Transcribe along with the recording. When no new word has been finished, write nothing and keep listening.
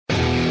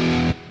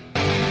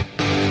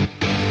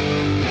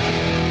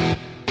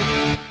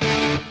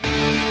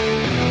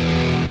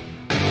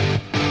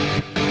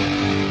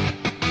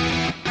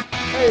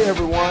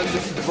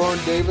Vern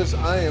Davis.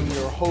 I am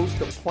your host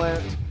of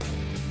Plant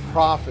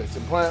Profits.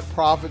 And Plant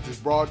Profits is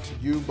brought to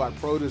you by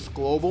Produce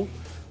Global.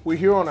 We're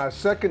here on our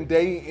second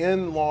day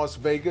in Las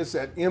Vegas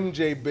at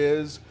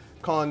MJBiz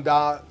Con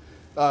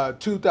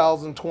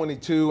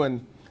 2022.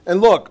 And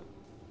look,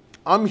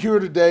 I'm here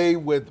today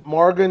with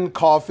Morgan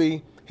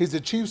Coffey. He's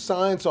the Chief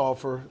Science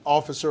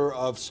Officer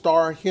of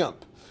Star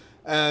Hemp.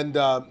 And,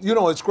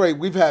 it's great.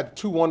 We've had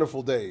 2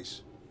 wonderful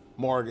days,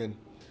 Morgan,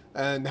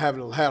 and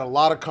having had a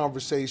lot of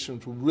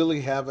conversations. We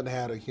really haven't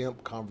had a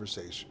hemp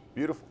conversation.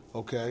 Beautiful.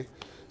 Okay?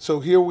 So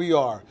here we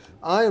are.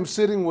 I am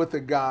sitting with a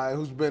guy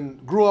who's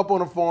grew up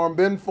on a farm,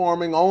 been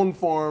farming, owned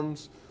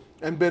farms,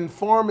 and been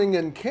farming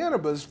in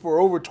cannabis for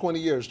over 20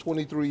 years,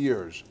 23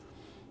 years.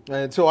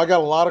 And so I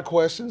got a lot of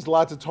questions, a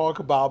lot to talk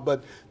about.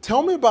 But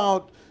tell me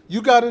about,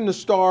 you got into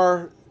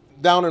Star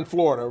down in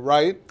Florida,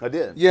 right? I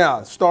did.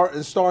 Yeah,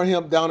 Star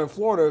Hemp down in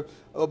Florida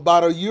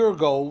about a year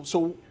ago.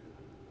 So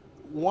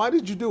why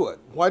did you do it?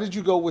 Why did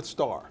you go with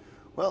Star?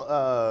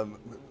 Well,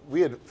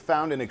 we had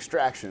found an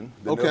extraction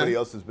that nobody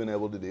else has been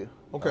able to do.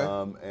 Okay.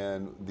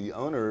 And the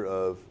owner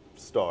of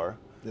Star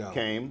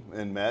came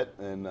and met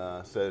and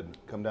said,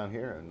 come down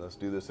here and let's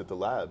do this at the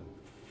lab.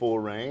 Full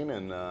reign,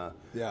 and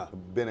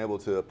been able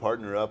to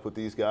partner up with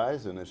these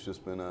guys, and it's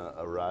just been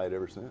a ride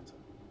ever since.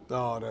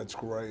 Oh, that's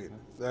great.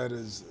 That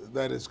is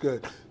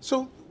good.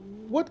 So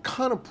what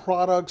kind of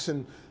products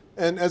and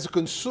as a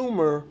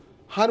consumer,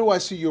 how do I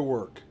see your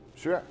work?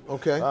 Sure.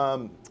 Okay.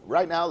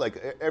 Right now,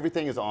 like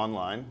everything is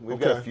online. We've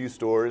got a few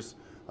stores,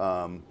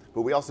 but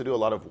we also do a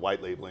lot of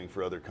white labeling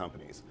for other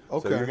companies.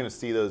 Okay. So you're going to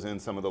see those in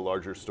some of the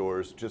larger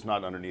stores, just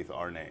not underneath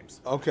our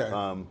names. Okay.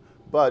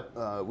 But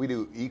we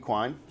do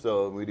equine,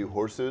 so we do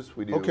horses,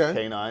 we do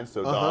canines,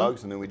 so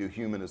dogs, and then we do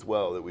human as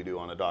well that we do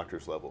on a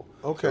doctor's level.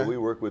 Okay. So we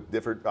work with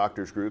different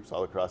doctors groups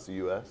all across the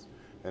U.S.,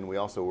 and we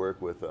also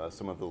work with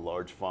some of the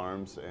large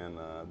farms and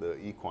the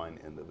equine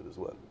end of it as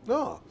well.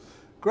 Oh,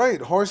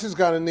 great. Horses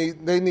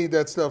they need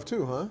that stuff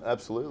too, huh?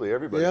 Absolutely,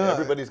 everybody. Yeah.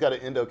 Everybody's got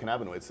an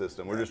endocannabinoid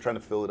system. We're just trying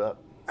to fill it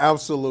up.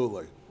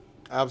 Absolutely.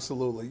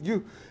 Absolutely.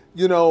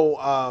 So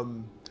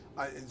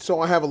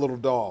I have a little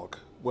dog.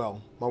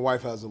 Well, my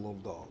wife has a little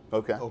dog.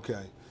 Okay.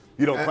 Okay.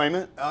 You don't claim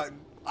it?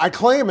 I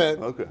claim it,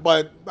 Okay.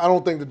 but I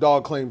don't think the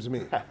dog claims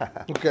me.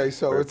 Okay,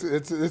 so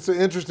it's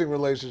an interesting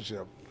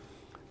relationship.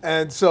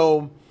 And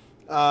so,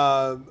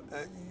 the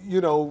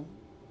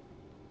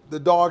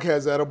dog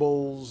has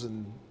edibles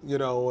and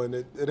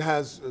it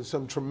has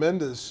some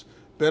tremendous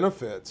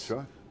benefits.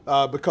 Sure.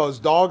 Because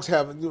dogs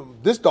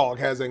this dog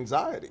has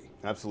anxiety.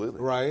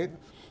 Absolutely. Right?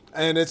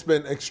 And it's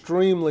been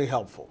extremely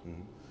helpful.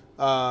 Mm-hmm.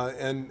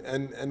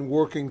 And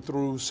working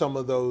through some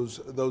of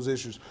those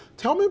issues.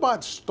 Tell me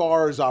about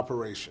Star's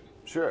operation.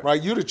 Sure.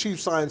 Right, you're the Chief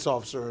Science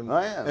Officer, and,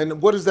 I am.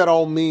 And what does that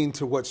all mean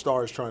to what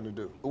Star is trying to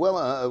do?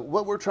 Well,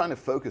 what we're trying to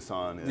focus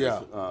on is,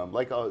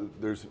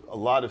 there's a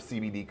lot of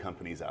CBD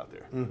companies out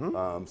there.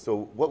 Mm-hmm.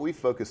 So what we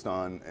focused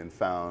on and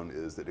found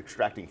is that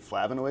extracting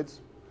flavonoids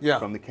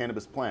from the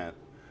cannabis plant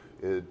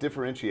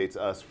differentiates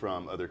us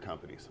from other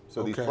companies.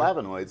 So these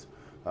flavonoids,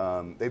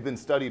 they've been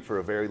studied for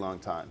a very long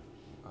time.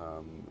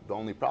 The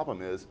only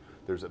problem is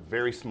there's a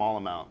very small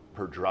amount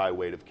per dry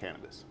weight of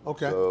cannabis.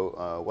 Okay.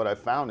 So what I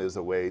found is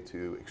a way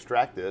to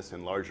extract this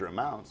in larger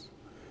amounts.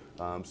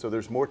 So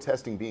there's more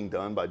testing being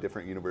done by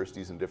different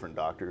universities and different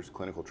doctors,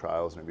 clinical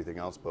trials and everything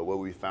else. But what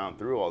we found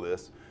through all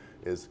this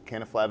is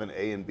canaflavin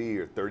A and B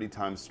are 30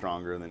 times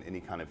stronger than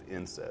any kind of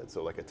NSAID.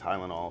 So like a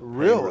Tylenol,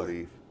 pain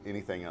relief,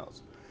 anything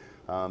else.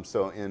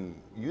 So in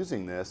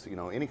using this,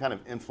 any kind of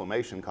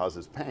inflammation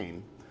causes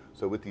pain.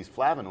 So with these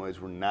flavonoids,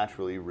 we're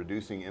naturally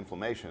reducing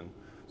inflammation.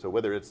 So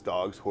whether it's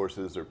dogs,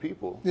 horses, or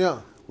people,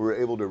 we're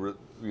able to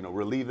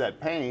relieve that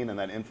pain and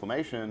that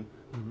inflammation.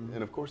 Mm-hmm.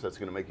 And of course, that's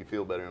going to make you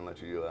feel better and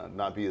let you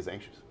not be as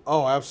anxious.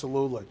 Oh,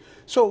 absolutely.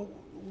 So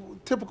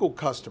typical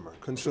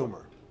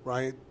consumer,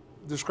 right?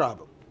 Describe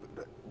them.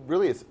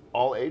 Really, it's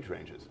all age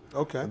ranges.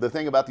 Okay. The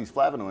thing about these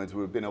flavonoids,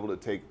 we've been able to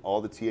take all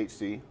the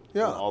THC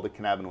and all the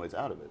cannabinoids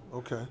out of it.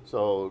 Okay.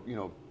 So,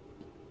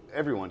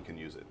 everyone can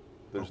use it.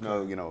 There's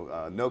no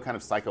kind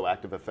of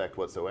psychoactive effect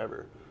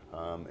whatsoever,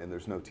 and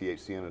there's no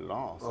THC in it at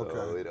all.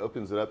 So it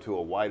opens it up to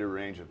a wider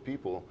range of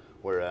people.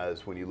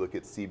 Whereas when you look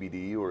at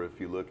CBD or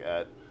if you look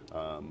at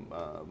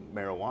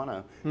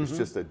marijuana, it's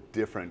just a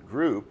different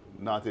group.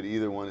 Not that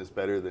either one is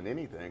better than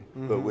anything,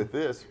 but with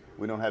this,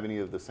 we don't have any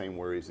of the same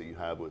worries that you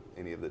have with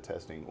any of the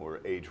testing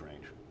or age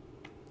range.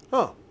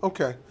 Oh,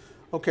 okay.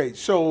 Okay,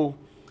 so,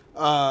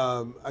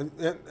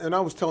 and I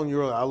was telling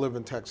you earlier, I live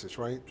in Texas,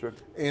 right? Sure.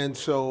 And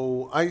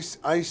so I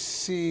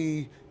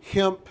see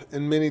hemp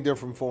in many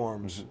different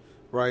forms,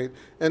 right?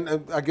 And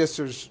I guess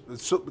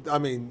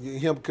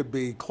hemp could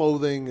be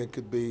clothing, it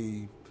could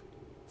be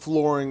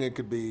flooring, it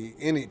could be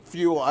any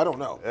fuel, I don't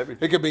know.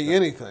 Everything. It could be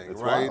anything,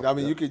 It's right? wild. I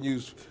mean, you could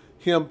use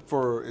hemp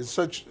for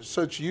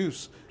such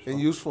use and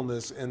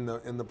usefulness in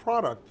the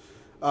product.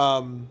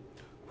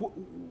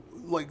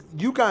 Like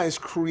you guys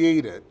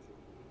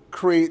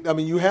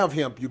you have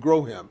hemp, you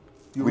grow hemp,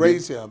 you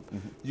raise hemp,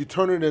 you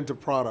turn it into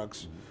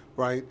products,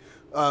 right?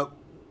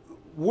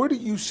 where do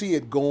you see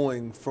it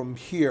going from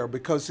here?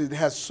 Because it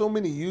has so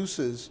many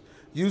usages,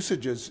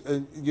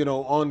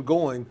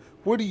 ongoing.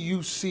 Where do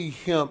you see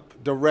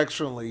hemp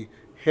directionally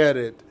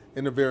headed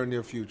in the very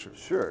near future?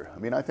 Sure. I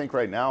mean, I think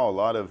right now a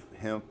lot of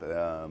hemp,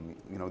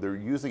 they're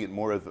using it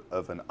more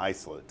of an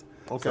isolate.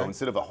 Okay. So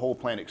instead of a whole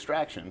plant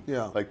extraction,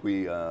 Yeah. like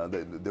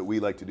that we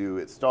like to do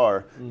at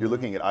Star, you're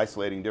looking at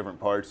isolating different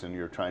parts and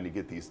you're trying to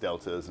get these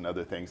deltas and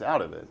other things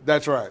out of it.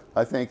 That's right.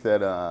 I think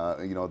that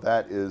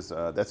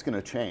that's going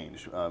to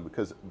change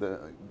because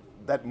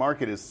that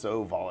market is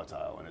so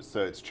volatile and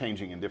it's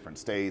changing in different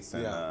states.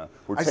 And Yeah.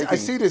 we're I taking,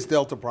 see this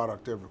Delta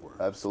product everywhere.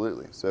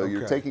 Absolutely. So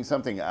you're Okay. taking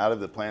something out of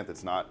the plant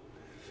that's not.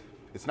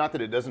 It's not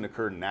that it doesn't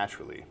occur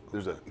naturally.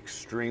 There's an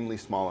extremely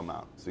small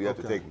amount. So you have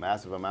to Okay. take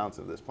massive amounts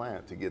of this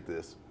plant to get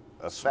this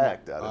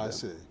effect out of it. I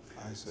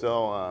see.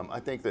 So I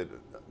think that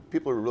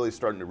people are really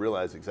starting to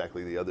realize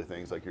exactly the other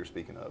things like you're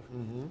speaking of,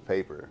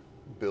 paper,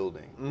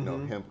 building,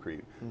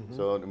 hempcrete.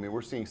 So I mean,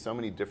 we're seeing so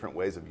many different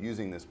ways of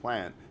using this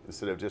plant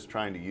instead of just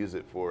trying to use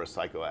it for a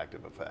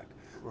psychoactive effect.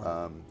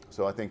 Right.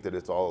 So I think that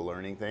it's all a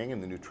learning thing,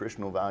 and the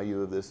nutritional value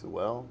of this as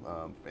well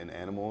in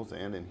animals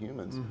and in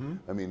humans.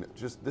 I mean,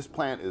 just this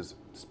plant is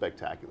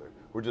spectacular.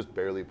 We're just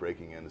barely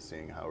breaking into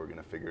seeing how we're going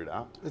to figure it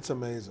out. It's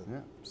amazing.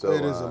 Yeah. So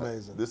it is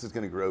amazing. This is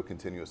going to grow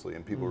continuously,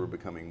 and people are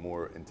becoming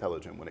more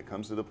intelligent when it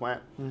comes to the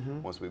plant.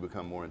 Once we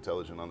become more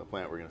intelligent on the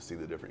plant, we're going to see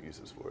the different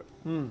uses for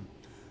it.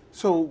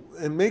 So,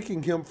 in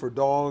making hemp for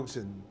dogs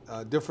and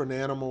different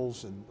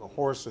animals and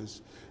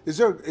horses, is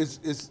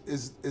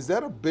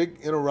that a big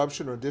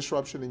interruption or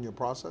disruption in your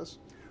process?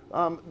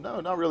 No,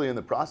 not really in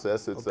the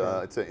process. It's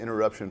Okay. it's an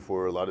interruption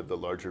for a lot of the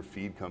larger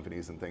feed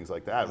companies and things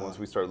like that. Once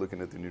we start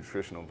looking at the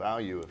nutritional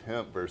value of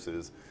hemp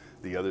versus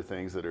the other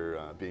things that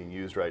are being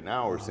used right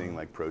now, we're seeing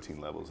like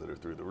protein levels that are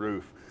through the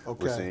roof.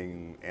 Okay. We're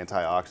seeing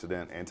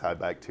antioxidant,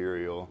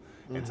 antibacterial,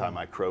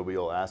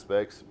 antimicrobial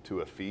aspects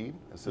to a feed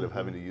instead of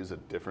having to use a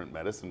different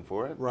medicine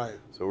for it. Right.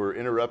 So we're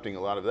interrupting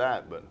a lot of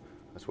that, but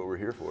that's what we're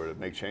here for, to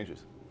make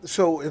changes.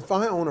 So, if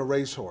I own a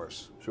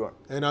racehorse Sure.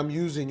 and I'm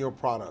using your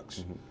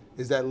products,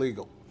 is that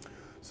legal?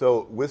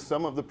 So with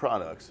some of the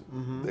products,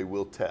 they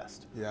will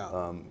test.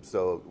 Yeah.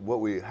 So what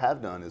we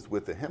have done is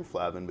with the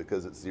hemflavin,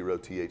 because it's zero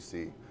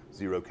THC,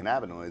 zero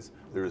cannabinoids,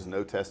 there is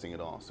no testing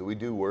at all. So we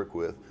do work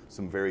with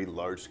some very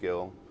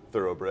large-scale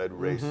thoroughbred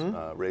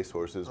race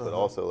horses, but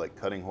also like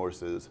cutting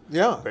horses,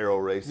 Yeah.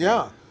 barrel racing.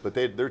 Yeah. But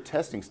their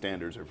testing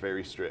standards are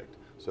very strict.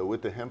 So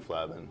with the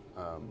hemflavin,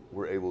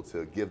 we're able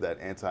to give that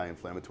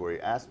anti-inflammatory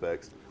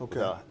aspects Okay.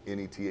 without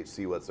any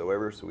THC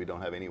whatsoever, so we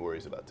don't have any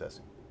worries about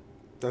testing.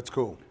 That's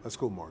cool. That's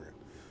cool, Morgan.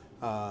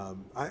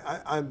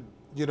 I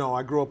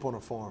grew up on a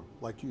farm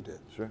like you did.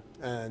 Sure.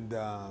 And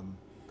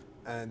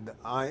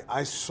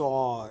I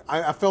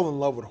fell in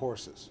love with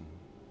horses.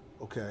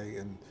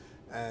 Okay,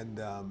 and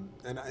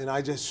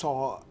I just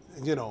saw,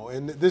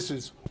 and this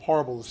is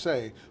horrible to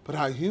say, but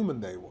how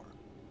human they were.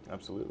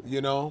 Absolutely.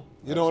 You know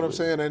what I'm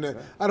saying? Absolutely. And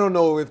Yeah. I don't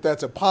know if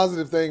that's a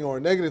positive thing or a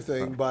negative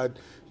thing, but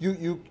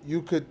you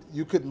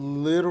could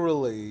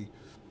literally,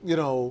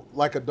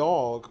 like a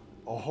dog,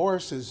 a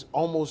horse is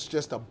almost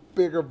just a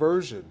bigger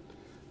version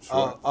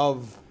Sure.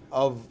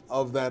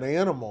 of that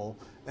animal,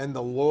 and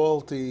the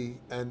loyalty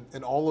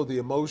and all of the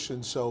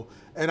emotions. So,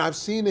 and I've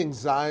seen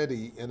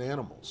anxiety in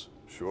animals,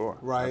 Sure.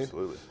 right?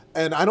 Absolutely.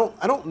 And I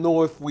don't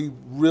know if we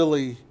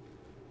really,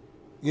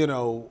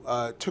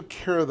 took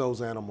care of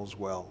those animals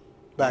well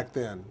back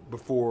then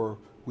before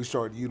we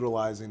started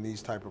utilizing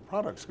these type of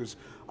products. Because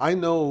I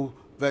know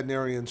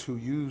veterinarians who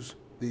use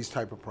these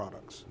type of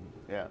products.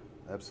 Yeah,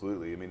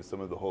 absolutely. I mean, some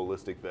of the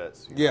holistic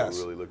vets, Yes.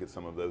 really look at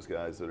some of those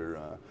guys that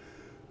are,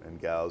 and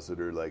gals that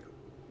are like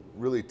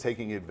really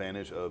taking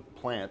advantage of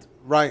plant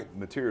Right.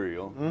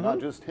 material, not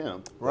just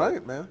hemp, but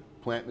Right, man.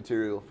 plant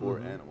material for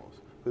animals.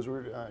 Because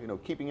we're,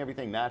 keeping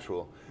everything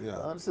natural.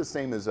 Yeah. It's the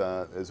same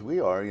as we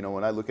are.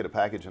 When I look at a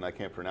package and I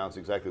can't pronounce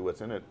exactly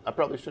what's in it, I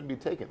probably shouldn't be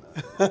taking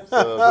that.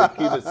 So if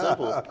we keep it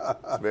simple,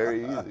 it's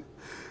very easy.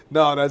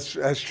 No,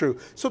 that's true.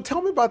 So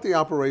tell me about the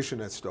operation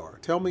at Star.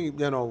 Tell me,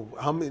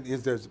 how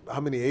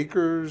many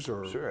acres,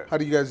 or Sure. how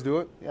do you guys do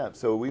it? Yeah,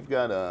 so we've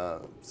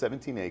got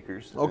 17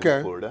 acres Okay.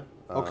 in Florida.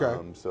 Okay.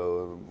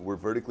 So we're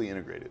vertically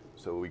integrated.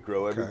 So we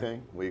grow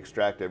everything, we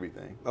extract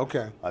everything.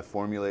 Okay. I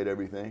formulate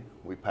everything,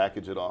 we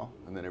package it all,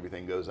 and then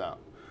everything goes out.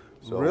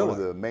 So one Really? of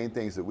the main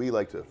things that we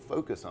like to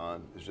focus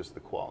on is just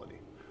the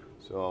quality.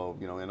 So,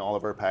 in all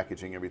of our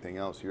packaging, everything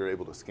else, you're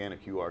able to scan a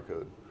QR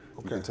code. You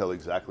Okay. can tell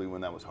exactly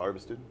when that was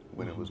harvested,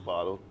 when it was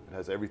bottled. It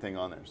has everything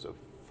on there. So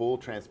full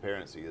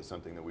transparency is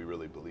something that we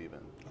really believe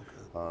in.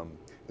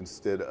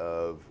 Instead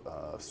of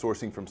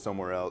sourcing from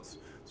somewhere else,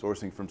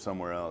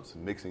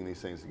 and mixing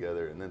these things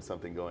together, and then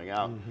something going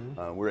out,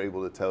 we're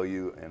able to tell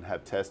you and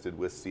have tested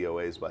with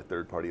COAs by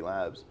third-party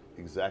labs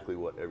exactly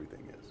what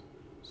everything is.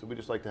 So we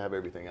just like to have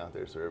everything out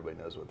there so everybody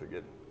knows what they're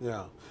getting.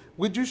 Yeah.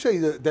 Would you say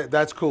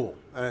that's cool?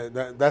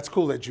 That's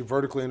cool that you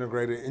vertically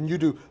integrated and you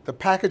do the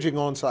packaging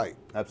on site.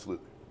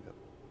 Absolutely. Yep.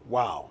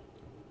 Wow.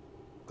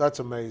 That's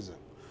amazing.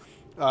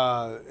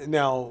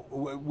 Now,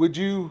 would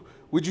you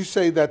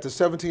say that the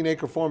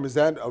 17-acre farm, is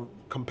that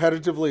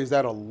competitively, is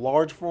that a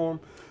large farm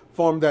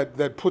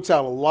that puts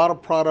out a lot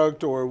of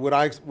product, or would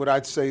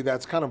I say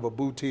that's kind of a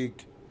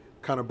boutique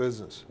kind of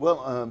business?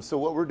 Well, so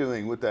what we're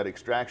doing with that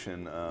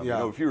extraction,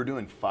 if you were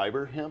doing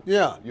fiber hemp,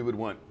 Yeah. you would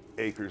want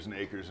acres and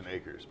acres and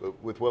acres.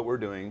 But with what we're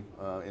doing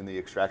in the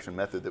extraction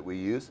method that we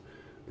use,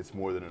 it's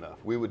more than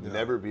enough. We would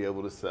never be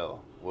able to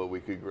sell what we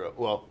could grow.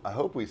 Well, I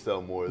hope we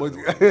sell more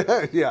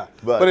than Yeah,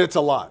 but it's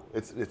a lot.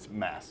 It's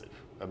massive.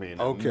 I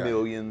mean, Okay.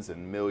 millions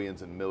and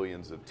millions and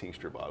millions of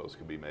tincture bottles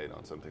could be made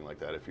on something like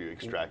that if you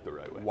extract the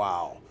right way.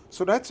 Wow.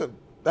 So that's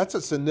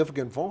a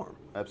significant farm.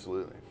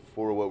 Absolutely.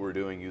 For what we're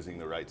doing using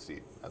the right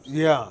seed.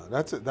 Absolutely. Yeah,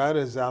 that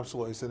is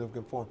absolutely a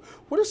significant farm.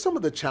 What are some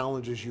of the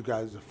challenges you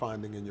guys are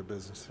finding in your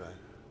business today?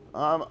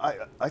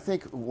 I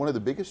think one of the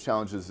biggest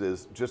challenges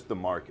is just the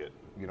market.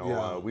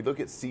 Yeah. We look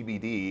at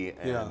CBD,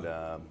 and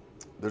Yeah.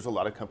 there's a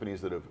lot of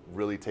companies that have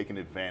really taken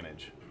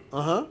advantage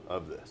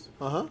of this.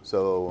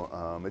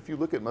 So if you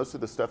look at most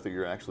of the stuff that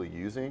you're actually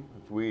using,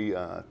 if we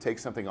take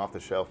something off the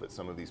shelf at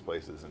some of these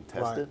places and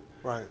test it,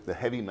 the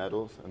heavy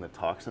metals and the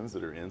toxins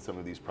that are in some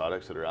of these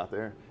products that are out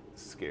there,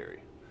 it's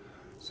scary.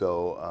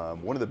 So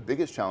one of the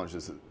biggest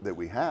challenges that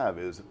we have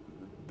is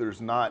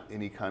there's not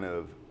any kind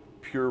of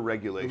pure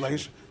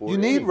regulation. You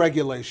need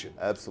regulation.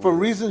 Absolutely. For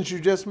reasons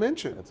you just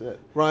mentioned. That's it.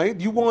 Right?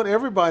 You want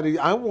everybody,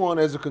 I want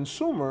as a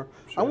consumer,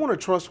 I want to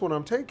trust what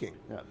I'm taking.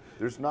 Yeah.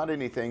 There's not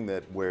anything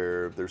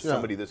where there's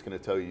somebody that's going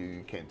to tell you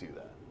you can't do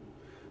that.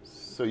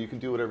 So you can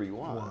do whatever you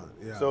want.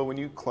 Yeah. So when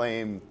you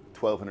claim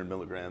 1,200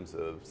 milligrams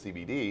of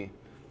CBD,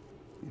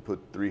 you put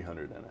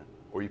 300 in it,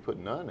 or you put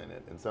none in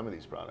it in some of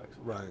these products.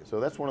 Right. So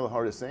that's one of the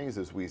hardest things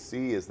is we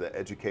see is the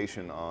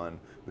education on,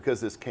 because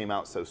this came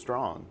out so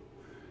strong,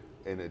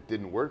 and it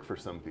didn't work for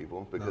some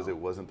people because it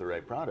wasn't the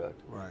right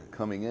product. Right.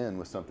 Coming in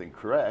with something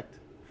correct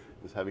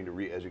is having to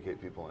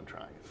re-educate people on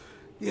trying it.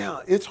 Yeah,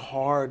 it's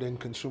hard in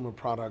consumer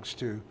products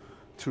to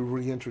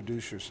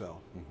reintroduce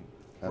yourself,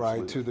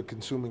 right, to the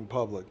consuming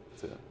public.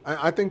 That's it.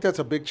 I think that's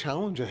a big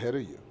challenge ahead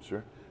of you.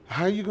 Sure.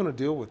 How are you going to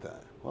deal with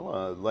that?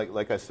 Well,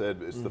 like I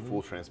said, it's the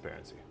full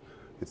transparency.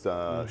 It's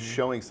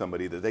showing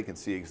somebody that they can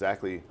see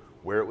exactly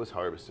where it was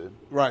harvested,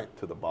 Right.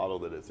 to the bottle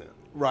that it's in.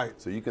 Right.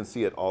 So you can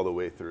see it all the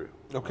way through.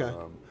 Okay.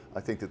 I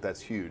think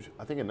that's huge.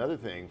 I think another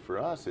thing for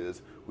us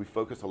is we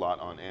focus a lot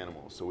on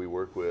animals. So we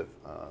work with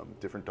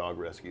different dog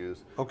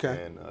rescues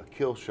Okay. and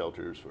kill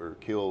shelters or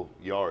kill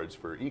yards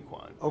for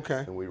equine. Okay.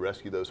 And we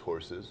rescue those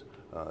horses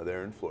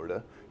there in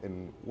Florida.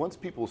 And once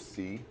people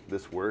see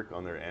this work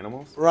on their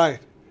animals, Right.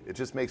 it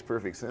just makes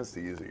perfect sense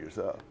to use it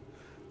yourself.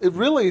 It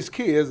really is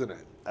key, isn't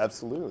it?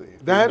 Absolutely.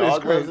 If That your is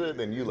dog loves great. it,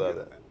 then you love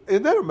it.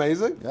 Isn't that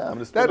amazing? Yeah, I'm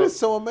gonna spend That is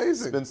so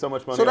amazing. spend so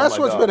much money So on that's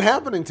my what's dog. been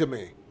happening to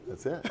me.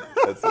 That's it.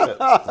 That's it.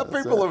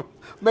 That's People it. are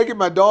making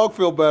my dog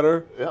feel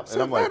better. Yep. So,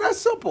 And I'm man, like, that's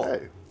simple.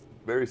 Hey,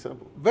 very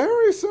simple.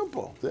 Very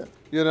simple. That's it.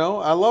 You know,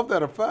 I love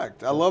that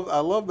effect. I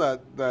love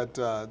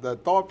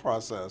that thought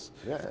process.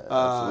 Yeah,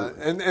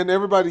 absolutely. And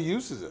everybody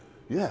uses it.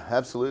 Yeah,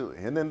 absolutely.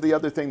 And then the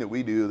other thing that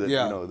we do that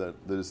Yeah. that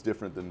is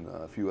different than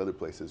a few other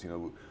places,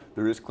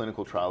 there is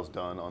clinical trials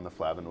done on the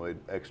flavonoid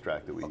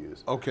extract that we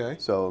use. Okay.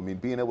 So I mean,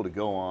 being able to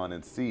go on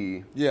and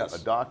see Yes.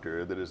 a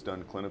doctor that has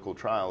done clinical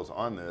trials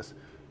on this,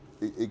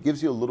 it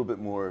gives you a little bit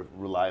more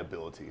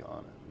reliability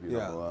on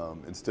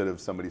it. Instead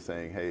of somebody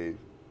saying, "Hey,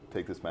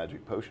 take this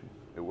magic potion,"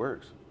 it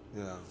works.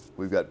 Yeah.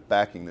 We've got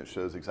backing that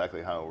shows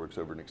exactly how it works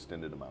over an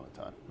extended amount of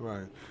time.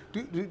 Right.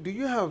 Do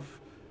you have,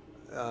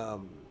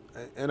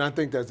 and I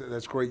think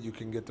that's great. You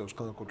can get those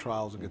clinical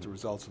trials and get the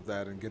results of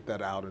that and get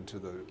that out into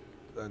the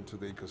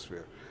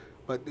ecosphere.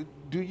 But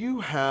do you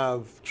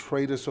have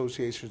trade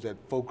associations that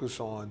focus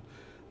on,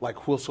 like,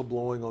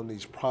 whistleblowing on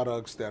these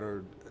products that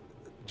are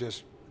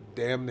just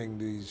damning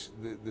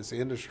this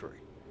industry?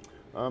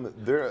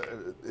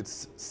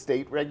 It's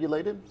state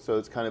regulated, so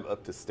it's kind of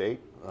up to state.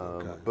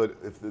 Okay. But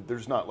if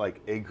there's not like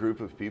a group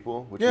of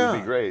people, which Yeah. would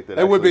be great, that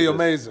It would actually be just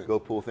amazing. Go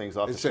pull things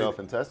off the It's a- shelf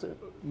and test it.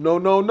 No,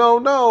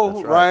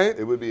 That's right?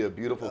 It would be a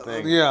beautiful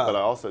thing. yeah. But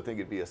I also think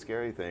it'd be a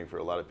scary thing for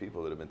a lot of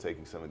people that have been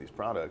taking some of these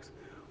products.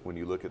 When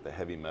you look at the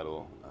heavy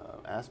metal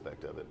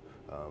aspect of it,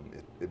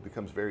 it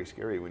becomes very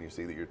scary when you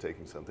see that you're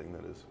taking something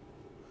that is.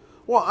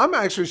 Well, I'm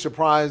actually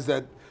surprised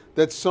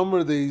that some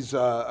of these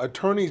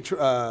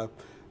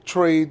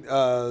trade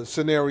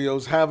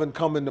scenarios haven't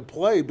come into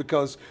play,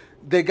 because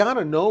they got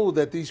to know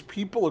that these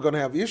people are going to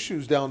have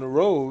issues down the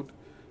road,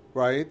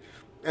 right?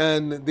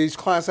 And these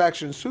class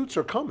action suits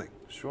are coming.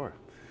 Sure.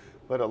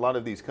 But a lot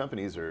of these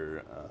companies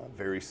are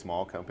very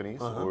small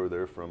companies, or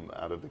they're from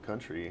out of the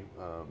country,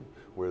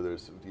 where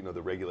there's,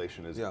 the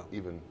regulation is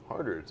even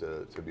harder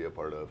to be a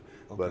part of.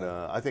 Okay. But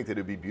I think that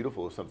it'd be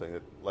beautiful if something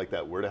like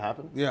that were to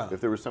happen. Yeah. If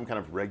there was some kind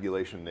of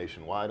regulation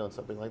nationwide on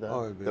something like that,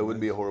 it'd be that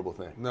wouldn't be a amazing. horrible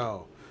thing.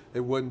 No,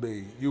 it wouldn't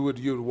be.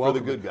 You'd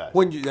welcome good it.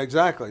 guys.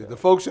 Exactly. The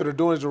folks that are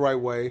doing it the right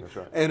way That's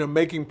right. and are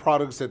making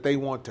products that they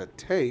want to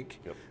take,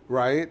 Yep.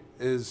 right?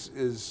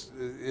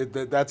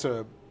 That's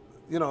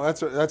you know,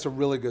 that's a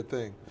really good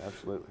thing.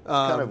 Absolutely. It's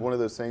kind of one of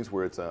those things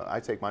where it's I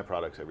take my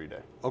products every day.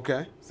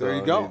 Okay, So, there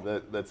you I go.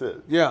 mean, that's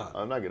it. Yeah.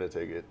 I'm not going to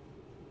take it.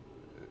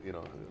 You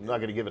know, I'm not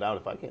going to give it out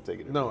if I can't take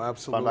it. No, If I'm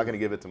absolutely. not going to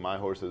give it to my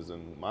horses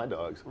and my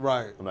dogs.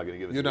 Right. I'm not going to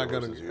give it You're to not your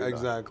going horses or your to,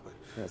 dogs. exactly.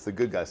 Yeah, it's the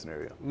good guy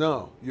scenario.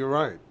 No, you're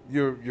right.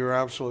 You're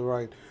absolutely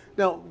right.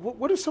 Now,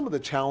 what are some of the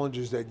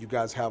challenges that you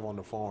guys have on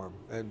the farm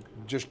and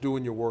just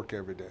doing your work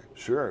every day?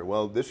 Sure.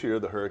 Well, this year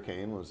the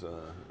hurricane was,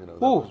 you know,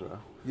 that Ooh, was rough.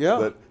 yeah.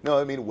 But no,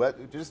 I mean,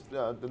 just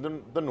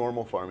the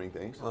normal farming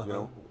things. You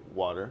know,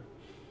 water,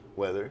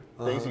 weather,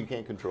 things you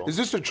can't control. Is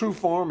this a true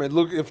farm? And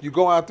look, if you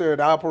go out there, it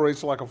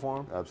operates like a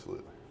farm.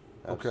 Absolutely.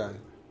 Okay. Absolutely.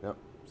 Yep.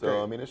 So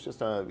Okay. I mean, it's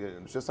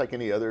just like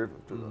any other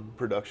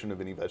production of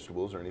any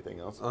vegetables or anything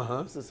else.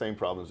 It's the same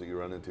problems that you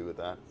run into with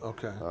that.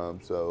 Okay.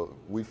 So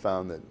we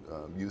found that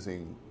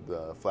using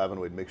the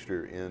flavonoid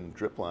mixture in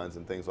drip lines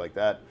and things like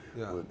that,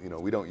 Yeah. you know,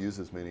 we don't use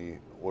as many,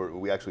 or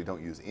we actually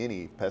don't use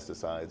any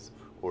pesticides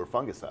or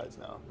fungicides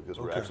now because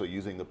we're Okay. actually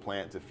using the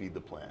plant to feed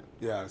the plant,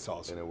 Yeah, it's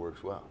awesome. and it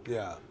works well.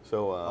 Yeah.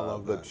 So,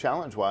 love but that.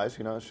 challenge-wise,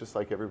 you know, it's just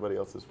like everybody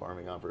else's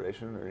farming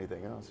operation or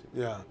anything else.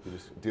 Yeah. You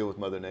just deal with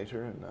Mother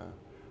Nature and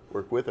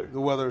work with her. The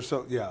weather is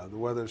the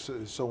weather is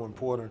so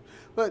important.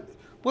 But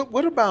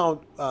what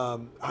about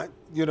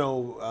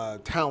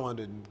talent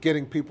and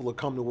getting people to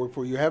come to work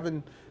for you?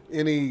 Having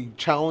any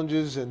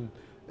challenges and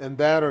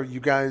that, or you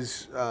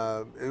guys,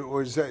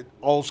 or is that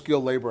all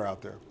skilled labor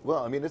out there?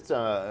 Well, I mean, it's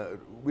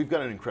we've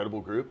got an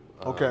incredible group.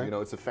 Okay. You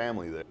know, it's a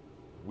family that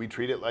we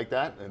treat it like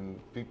that, and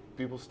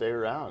people stay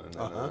around,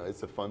 and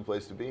it's a fun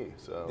place to be.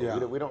 So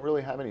Yeah. we don't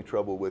really have any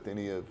trouble with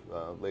any of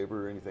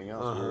labor or anything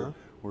else.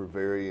 We're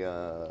very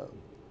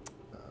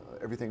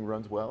everything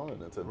runs well, and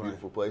it's a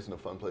beautiful place and a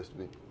fun place to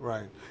be.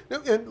 Right.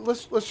 Now, and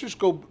let's just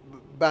go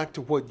back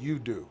to what you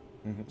do,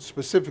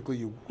 specifically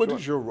you. What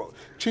is your role?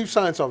 Chief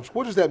Science Officer,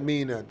 what does that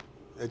mean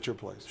at your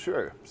place?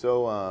 Sure.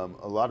 So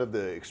a lot of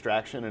the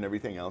extraction and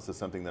everything else is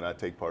something that I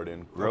take part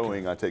in.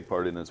 Growing, I take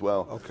part in as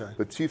well. Okay.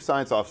 But Chief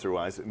Science Officer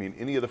wise, I mean,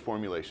 any of the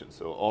formulations,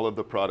 so all of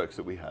the products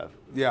that we have,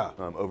 Yeah.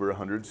 over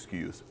 100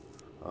 SKUs,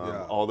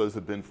 Yeah. all those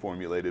have been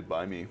formulated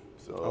by me.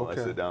 So I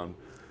Okay. sit down.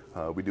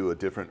 We do a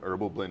different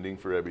herbal blending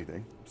for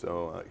everything.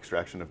 So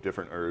extraction of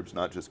different herbs,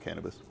 not just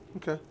cannabis.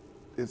 Okay.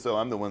 And so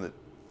I'm the one that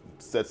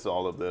sets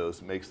all of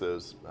those, makes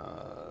those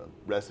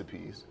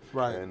recipes.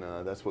 Right. And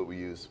that's what we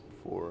use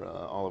for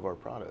all of our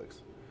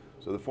products.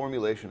 So the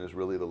formulation is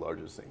really the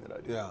largest thing that I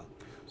do. Yeah.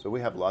 So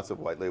we have lots of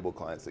white label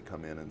clients that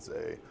come in and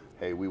say,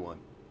 hey, we want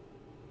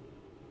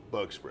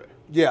bug spray.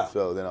 Yeah.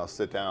 So then I'll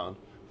sit down,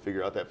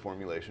 figure out that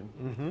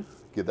formulation,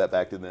 give that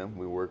back to them,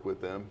 we work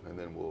with them, and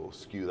then we'll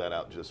skew that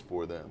out just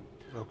for them.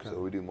 Okay.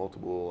 So we do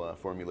multiple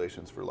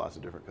formulations for lots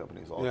of different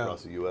companies all Yeah.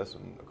 across the U.S.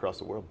 and across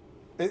the world.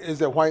 Is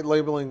that white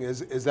labeling,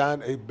 is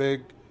that a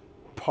big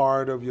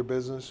part of your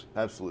business?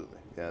 Absolutely.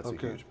 Yeah, it's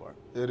Okay. a huge part.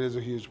 It is a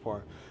huge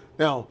part.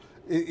 Now,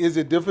 is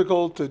it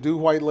difficult to do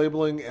white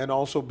labeling and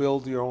also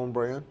build your own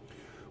brand?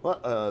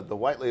 Well, the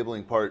white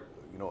labeling part,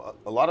 you know,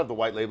 a lot of the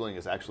white labeling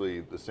is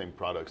actually the same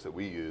products that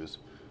we use,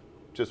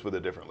 just with a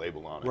different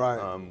label on it. Right.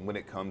 When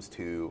it comes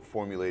to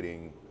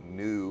formulating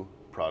new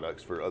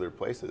products for other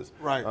places,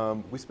 Right.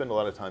 We spend a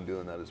lot of time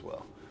doing that as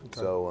well.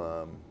 Okay.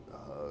 So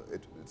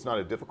it's not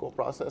a difficult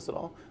process at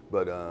all,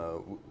 but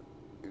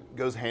it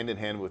goes hand in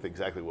hand with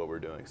exactly what we're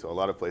doing. So a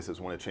lot of places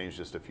want to change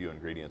just a few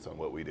ingredients on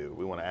what we do.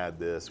 We want to add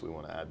this, we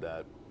want to add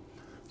that.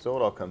 So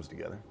it all comes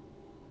together.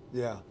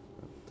 Yeah.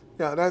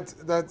 Yeah,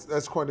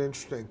 that's quite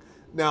interesting.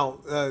 Now,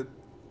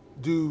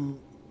 do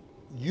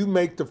you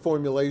make the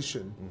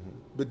formulation,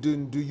 but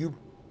do you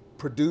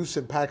produce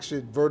and package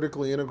it,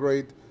 vertically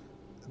integrate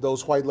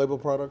those white label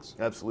products?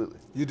 Absolutely.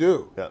 You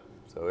do? Yeah.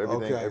 So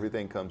everything Okay.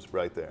 everything comes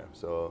right there.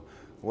 So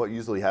what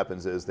usually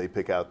happens is they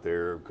pick out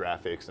their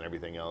graphics and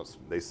everything else.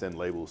 They send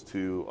labels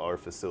to our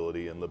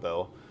facility in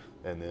LaBelle,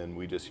 and then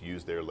we just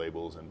use their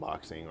labels and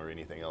boxing or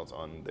anything else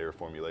on their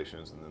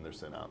formulations, and then they're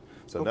sent out.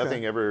 So Okay.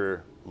 nothing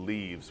ever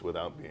leaves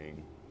without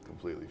being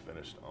completely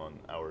finished on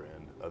our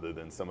end, other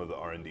than some of the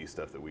R&D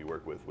stuff that we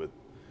work with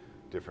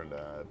different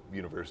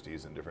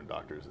universities and different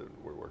doctors that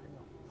we're working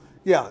on.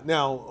 Yeah.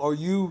 Now, are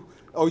you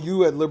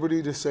at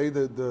liberty to say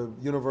the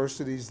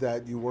universities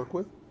that you work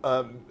with?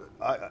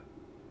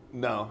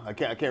 No, I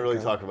can't really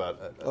talk about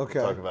Okay.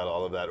 talk about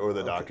all of that or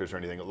the doctors or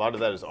anything. A lot of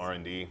that is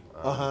R&D.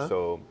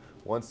 So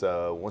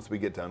once we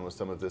get done with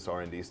some of this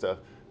R&D stuff,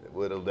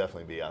 it'll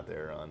definitely be out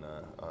there on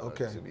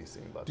Okay. to be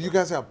seen. About Do you that.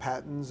 guys have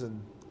patents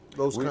and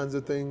those kinds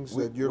of things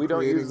that you're we don't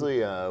creating? usually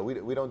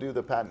we don't do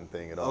the patent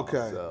thing at all.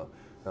 Okay. So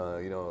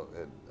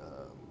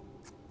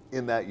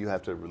in that you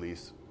have to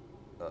release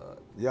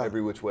Yeah.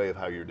 every which way of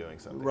how you're doing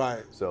something.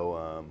 Right.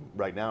 So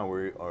right now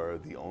we are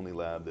the only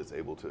lab that's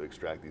able to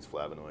extract these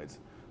flavonoids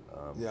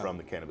Yeah. from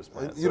the cannabis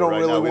plant. You So don't right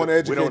really now, want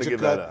to we don't educate your give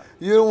that cut. up.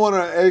 You don't want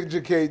to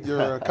educate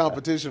your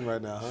competition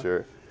right now, huh?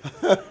 Sure.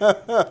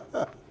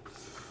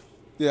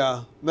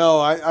 Yeah, no,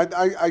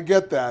 I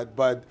get that,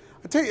 but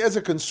I tell you, as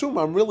a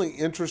consumer, I'm really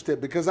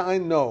interested because I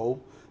know,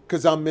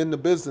 because I'm in the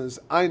business,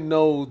 I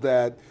know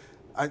that,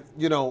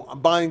 I'm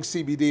buying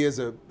CBD is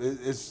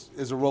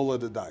a roll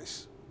of the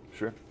dice.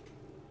 Sure.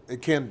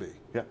 It can be.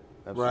 Yeah,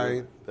 absolutely.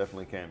 Right.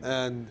 Definitely can be.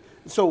 And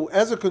so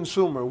as a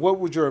consumer, what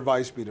would your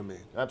advice be to me?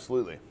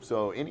 Absolutely.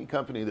 So any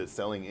company that's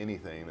selling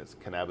anything that's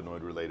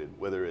cannabinoid related,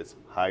 whether it's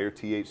higher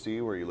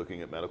THC, where you're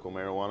looking at medical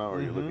marijuana,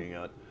 or you're looking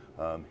at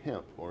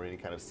hemp or any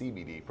kind of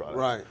CBD product,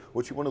 Right.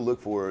 what you want to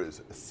look for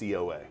is a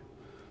COA.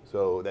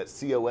 So that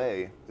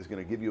COA is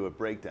going to give you a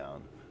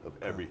breakdown of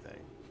everything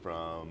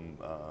from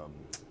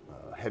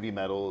heavy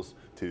metals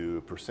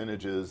to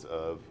percentages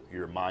of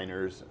your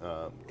minors,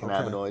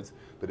 cannabinoids,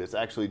 but it's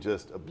actually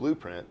just a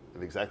blueprint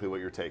of exactly what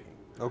you're taking.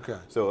 Okay.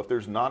 So if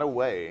there's not a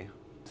way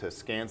to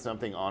scan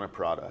something on a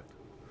product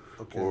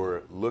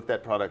or look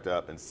that product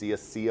up and see a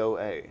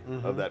COA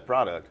of that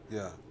product,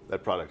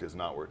 that product is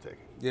not worth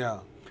taking. Yeah.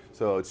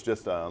 So it's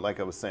just like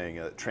I was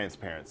saying,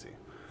 transparency.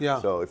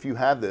 Yeah. So if you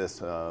have this,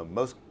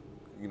 there's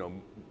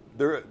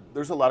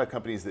a lot of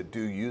companies that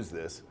do use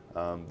this.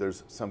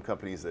 There's some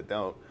companies that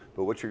don't.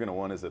 But what you're going to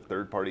want is a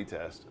third-party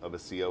test of a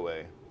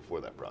COA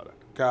for that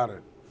product. Got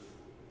it.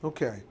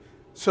 Okay.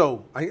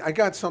 So I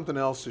got something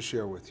else to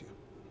share with you.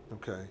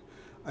 Okay.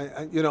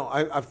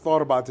 I've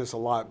thought about this a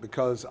lot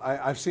because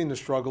I've seen the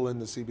struggle in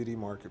the CBD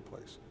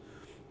marketplace.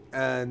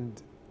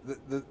 And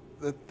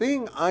the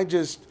thing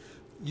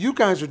you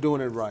guys are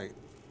doing it right.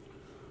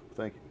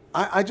 Thank you.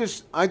 I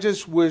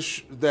just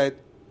wish that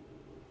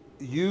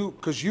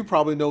because you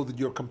probably know that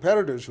your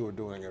competitors who are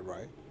doing it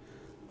right,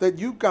 that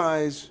you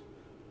guys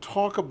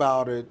talk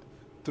about it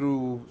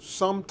through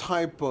some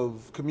type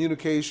of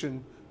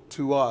communication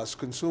to us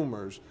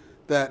consumers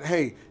that,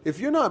 hey, if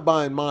you're not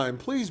buying mine,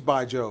 please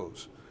buy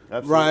Joe's.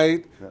 Absolutely.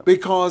 Right? Yeah.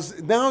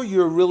 Because now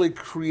you're really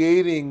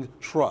creating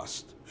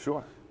trust.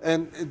 Sure.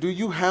 And do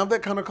you have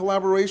that kind of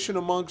collaboration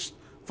amongst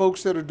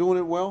folks that are doing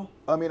it well?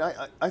 I mean,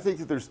 I think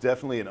that there's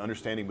definitely an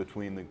understanding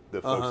between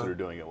the folks that are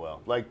doing it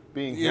well. Like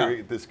being here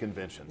at this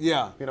convention.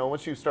 Yeah.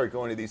 Once you start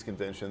going to these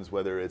conventions,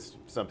 whether it's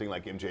something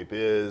like MJ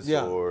Biz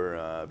or,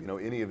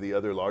 any of the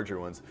other larger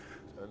ones,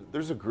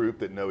 there's a group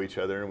that know each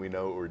other and we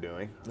know what we're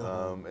doing.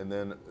 And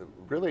then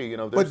really,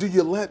 But do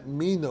you let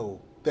me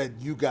know that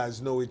you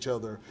guys know each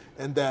other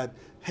and that,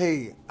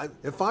 hey,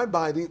 if I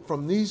buy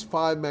from these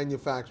 5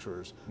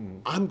 manufacturers,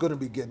 I'm going to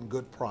be getting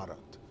good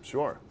product.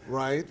 Sure.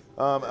 Right?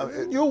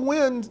 You'll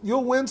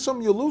win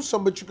some, you'll lose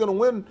some, but you're going to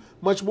win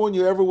much more than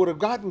you ever would have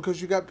gotten because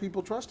you got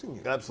people trusting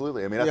you.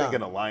 Absolutely. I mean, I think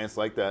an alliance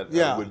like that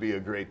would be a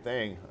great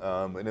thing.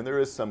 And then there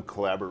is some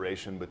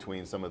collaboration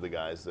between some of the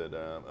guys that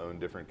own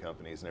different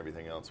companies and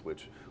everything else,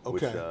 which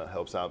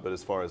helps out. But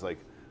as far as like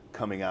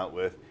coming out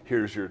with,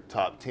 here's your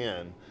top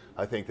 10,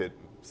 I think that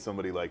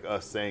somebody like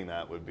us saying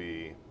that would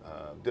be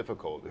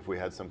difficult. If we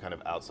had some kind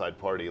of outside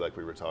party, like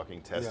we were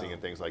talking, testing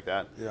and things like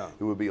that,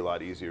 it would be a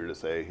lot easier to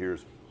say,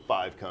 here's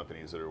 5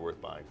 companies that are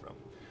worth buying from.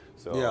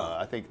 So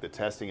I think the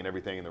testing and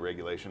everything and the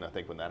regulation, I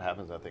think when that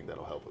happens, I think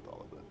that'll help with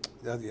all of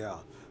it. Yeah.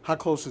 How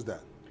close is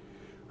that?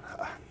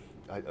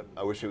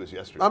 I wish it was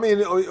yesterday. I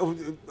mean,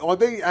 are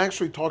they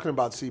actually talking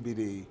about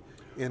CBD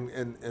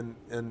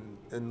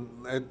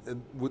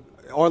with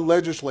our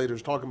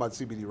legislators talking about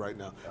CBD right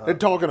now? They're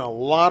talking a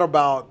lot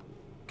about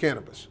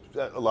cannabis.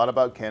 A lot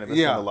about cannabis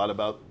and a lot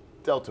about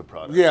Delta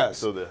products. Yes.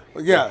 So the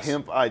yes.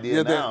 hemp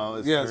idea now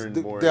is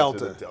turned more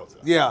Delta. into the Delta.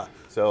 Yeah.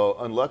 So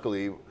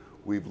unluckily,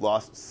 we've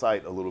lost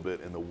sight a little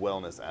bit in the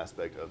wellness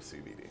aspect of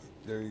CBD.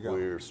 There you go.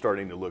 We're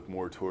starting to look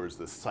more towards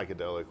the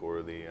psychedelic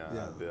or the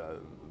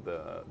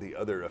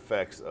other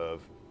effects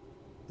of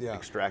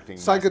extracting.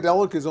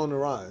 Psychedelic is on the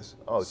rise.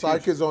 Oh,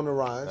 Psych huge. is on the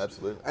rise.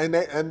 Absolutely.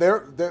 And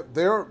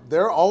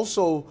they're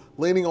also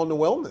leaning on the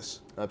wellness.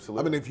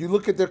 Absolutely. I mean, if you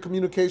look at their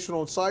communication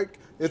on psych,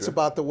 it's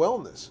about the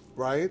wellness,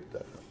 right?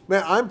 Definitely.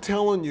 Man, I'm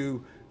telling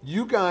you,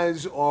 you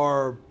guys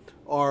are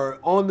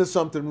onto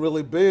something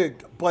really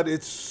big, but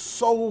it's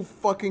so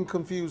fucking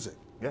confusing.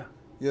 Yeah.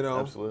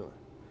 Absolutely.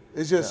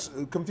 It's just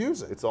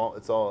confusing. It's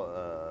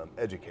all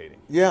educating.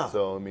 Yeah.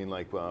 So I mean,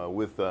 like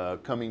with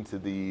coming to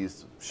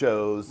these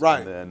shows,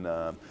 right? And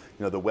then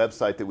the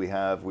website that we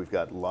have, we've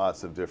got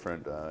lots of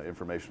different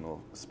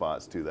informational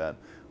spots to that,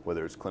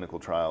 whether it's clinical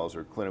trials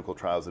or clinical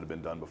trials that have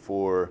been done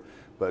before.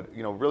 But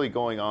really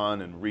going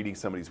on and reading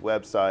somebody's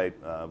website,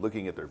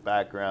 looking at their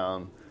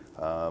background,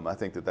 I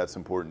think that that's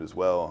important as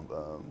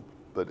well.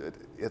 But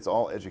it's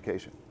all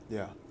education.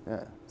 Yeah.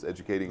 Yeah, it's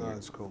educating.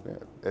 That's cool. Yeah,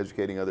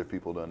 educating other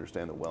people to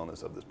understand the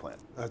wellness of this plant.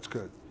 That's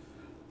good.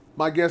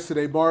 My guest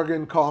today,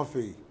 Morgan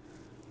Coffey,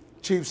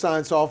 Chief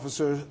Science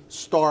Officer,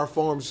 Star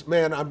Farms.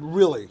 Man, I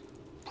really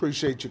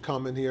appreciate you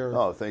coming here.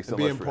 Oh, thanks so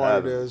much being for part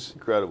having of me. this.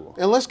 Incredible.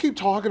 And let's keep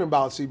talking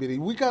about CBD.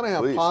 We gotta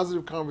have Please.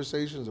 positive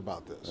conversations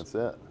about this. That's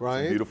it. Right?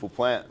 It's a beautiful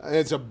plant.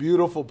 It's a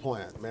beautiful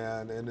plant,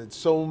 man, and it's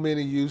so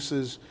many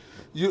uses.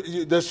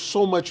 There's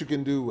so much you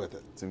can do with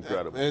it. It's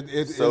incredible.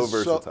 It's so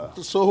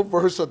versatile. So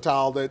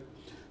versatile that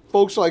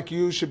folks like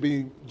you should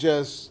be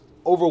just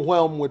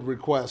overwhelmed with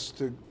requests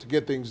to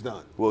get things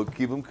done. Well,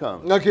 keep them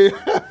coming. Okay,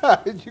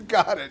 you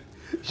got it.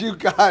 You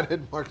got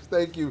it, Mark.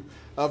 Thank you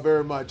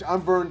very much.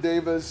 I'm Vern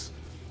Davis.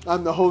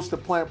 I'm the host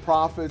of Plant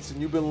Profits,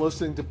 and you've been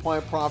listening to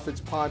Plant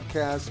Profits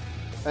Podcast.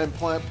 And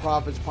Plant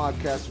Profits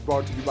Podcast is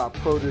brought to you by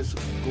Protis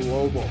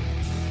Global.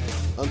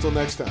 Until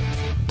next time.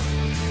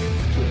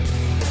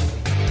 Cheers.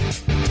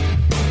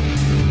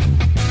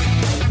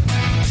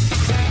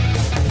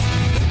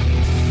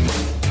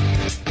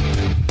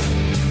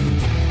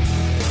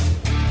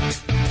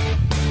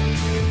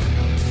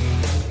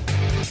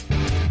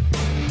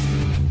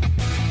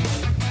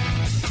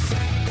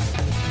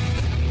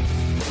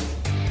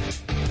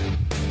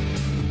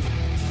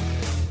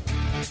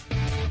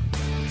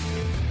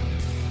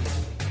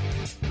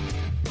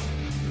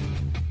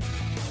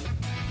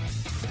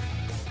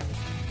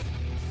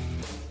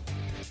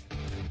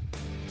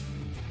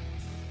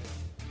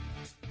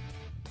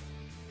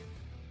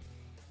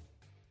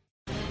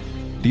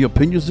 The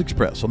opinions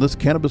expressed on this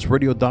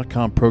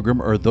CannabisRadio.com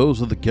program are those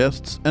of the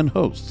guests and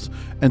hosts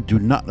and do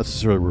not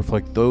necessarily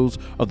reflect those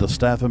of the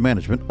staff and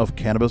management of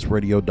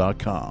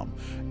CannabisRadio.com.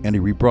 Any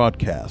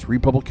rebroadcast,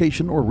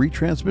 republication, or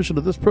retransmission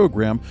of this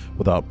program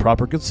without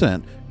proper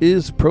consent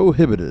is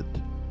prohibited.